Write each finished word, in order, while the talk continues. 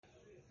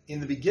In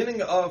the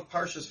beginning of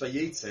Parshas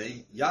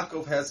Vayetze,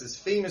 Yaakov has his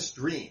famous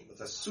dream with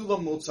a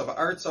sulam mutzav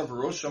artzav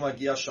v'rosham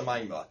agia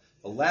shamayma,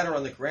 the ladder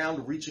on the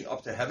ground reaching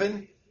up to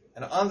heaven,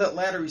 and on that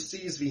ladder he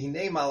sees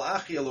v'hinei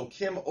malachi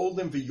elokim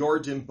olim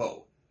v'yordim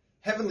bo.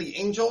 Heavenly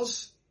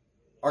angels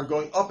are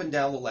going up and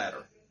down the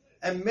ladder,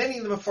 and many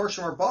of the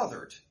Mefarshim are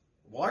bothered.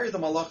 Why are the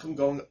malachim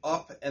going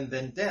up and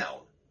then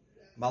down?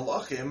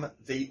 Malachim,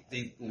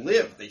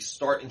 they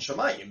start in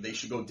Shamayim. They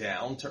should go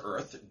down to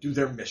earth, do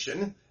their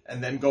mission,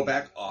 and then go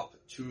back up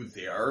to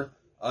their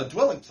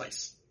dwelling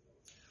place.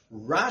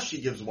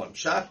 Rashi gives one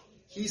shot.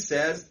 He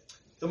says,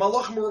 the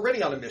malachim were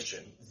already on a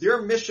mission.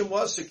 Their mission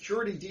was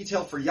security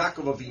detail for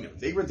Yaakov Avinu.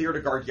 They were there to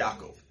guard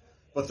Yaakov.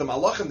 But the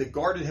malachim that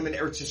guarded him in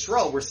Eretz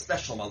Yisrael were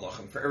special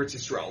malachim for Eretz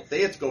Yisrael.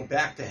 They had to go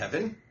back to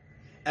heaven.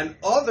 And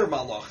other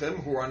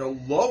malachim, who are on a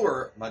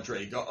lower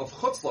madrega of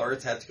Chutz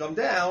La'aretz, had to come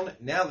down.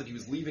 Now that he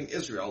was leaving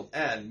Israel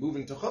and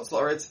moving to Chutz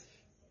La'aretz,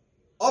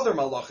 other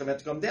malachim had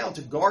to come down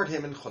to guard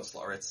him in Chutz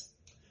La'aretz.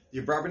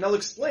 The Abravanel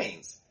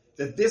explains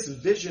that this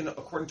vision,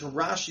 according to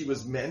Rashi,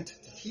 was meant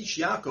to teach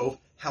Yaakov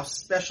how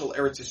special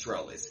Eretz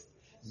Yisrael is.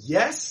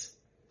 Yes,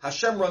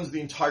 Hashem runs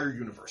the entire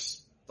universe,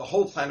 the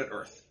whole planet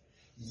Earth.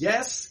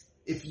 Yes,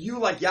 if you,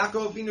 like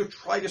Yaakov Avinu,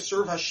 try to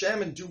serve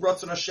Hashem and do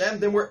Ratzon Hashem,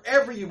 then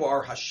wherever you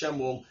are, Hashem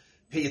will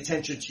pay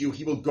attention to you,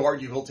 He will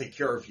guard you, He'll take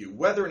care of you,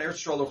 whether in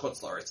Eretz Yisrael or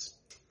Chutz La'aretz.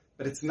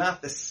 But it's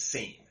not the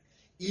same.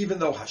 Even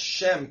though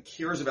Hashem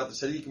cares about the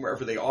tzaddikim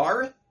wherever they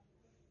are,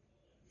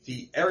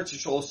 the Eretz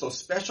Yisrael is so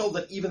special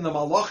that even the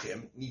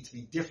malachim need to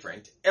be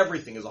different.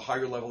 Everything is a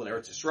higher level in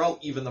Eretz Yisrael,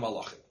 even the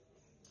malachim.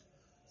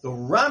 The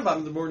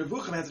Rambam, the Moreh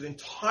Nevuchim, has an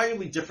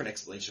entirely different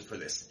explanation for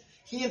this.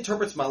 He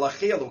interprets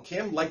Malachei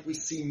Elokim, like we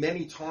see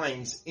many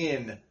times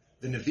in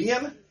the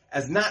Nevi'im,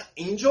 as not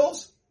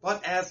angels,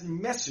 but as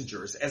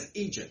messengers, as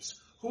agents.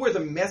 Who are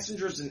the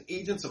messengers and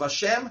agents of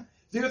Hashem?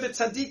 They're the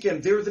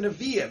tzaddikim, they're the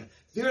Nevi'im,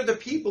 they're the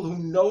people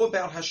who know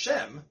about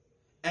Hashem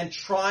and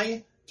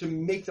try to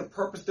make the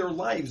purpose of their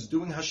lives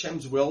doing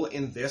Hashem's will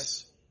in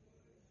this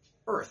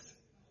earth.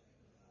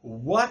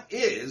 What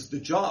is the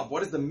job?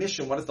 What is the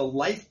mission? What is the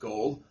life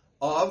goal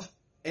of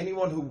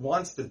anyone who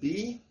wants to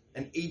be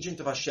an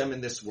agent of Hashem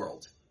in this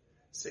world?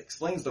 So it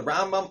explains the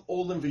Rambam,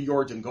 Olim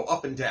v'yordim, go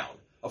up and down.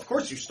 Of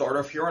course you start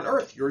off here on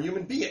earth, you're a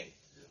human being.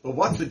 But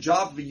what's the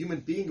job of a human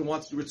being who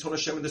wants to do Ratzon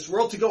Hashem in this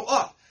world? To go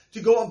up, to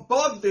go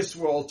above this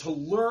world, to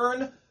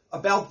learn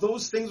about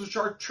those things which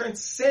are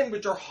transcend,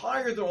 which are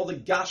higher than all the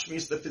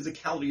gashmis, the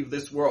physicality of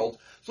this world.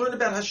 To learn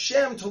about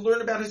Hashem, to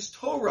learn about His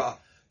Torah,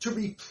 to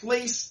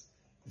replace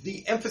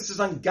the emphasis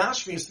on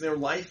gashmis in their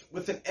life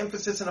with an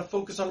emphasis and a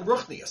focus on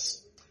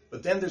ruchnius.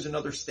 But then there's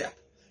another step,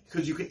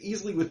 because you can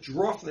easily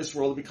withdraw from this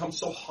world and become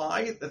so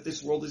high that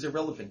this world is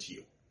irrelevant to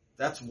you.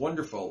 That's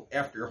wonderful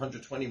after you're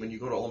 120 when you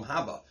go to Olam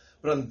Haba.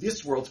 But on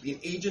this world, to be an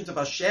agent of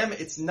Hashem,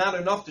 it's not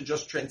enough to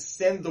just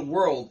transcend the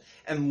world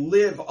and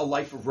live a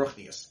life of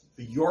ruchnius.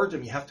 The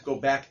Yordim, you have to go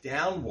back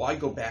down. Why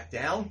go back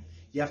down?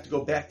 You have to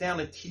go back down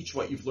and teach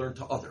what you've learned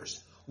to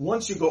others.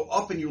 Once you go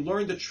up and you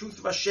learn the truth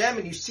of Hashem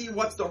and you see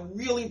what's the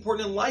really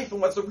important in life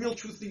and what's the real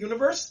truth of the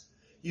universe,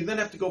 you then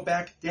have to go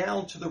back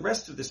down to the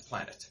rest of this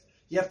planet.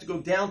 You have to go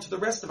down to the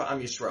rest of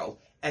Am Yisrael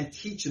and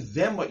teach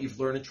them what you've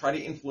learned and try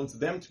to influence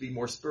them to be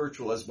more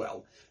spiritual as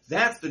well.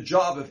 That's the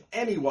job of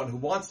anyone who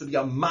wants to be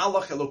a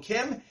Malach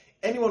Elokim,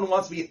 anyone who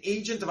wants to be an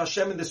agent of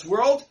Hashem in this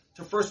world,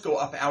 to first go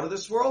up out of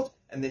this world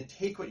and then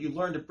take what you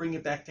learned to bring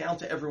it back down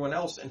to everyone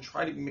else and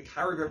try to be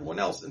Mekariv everyone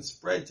else and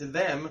spread to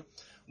them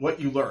what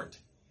you learned.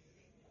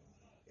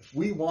 If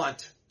we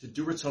want to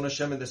do Ratzon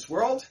Hashem in this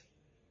world,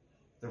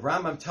 the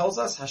Rambam tells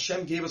us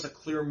Hashem gave us a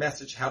clear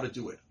message how to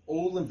do it.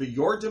 Olim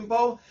v'yordim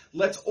bo.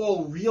 Let's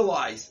all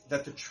realize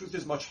that the truth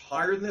is much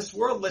higher than this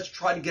world. Let's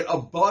try to get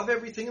above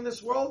everything in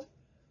this world.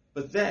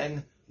 But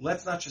then,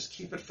 let's not just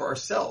keep it for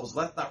ourselves.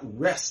 Let's not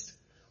rest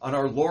on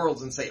our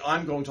laurels and say,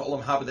 I'm going to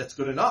Olam Haba, that's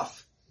good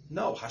enough.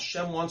 No,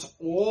 Hashem wants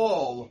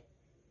all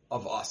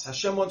of us.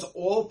 Hashem wants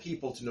all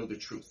people to know the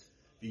truth.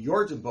 The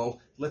Yordim bo,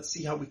 let's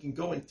see how we can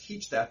go and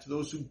teach that to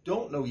those who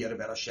don't know yet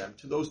about Hashem,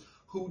 to those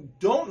who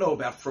don't know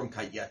about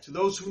Frumkeit yet, to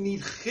those who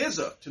need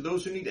chizuk, to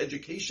those who need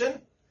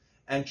education,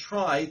 and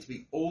try to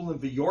be Olim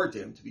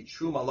v'yordim, to be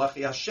true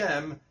Malachi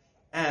Hashem,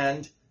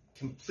 and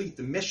complete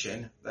the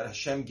mission that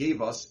Hashem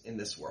gave us in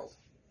this world.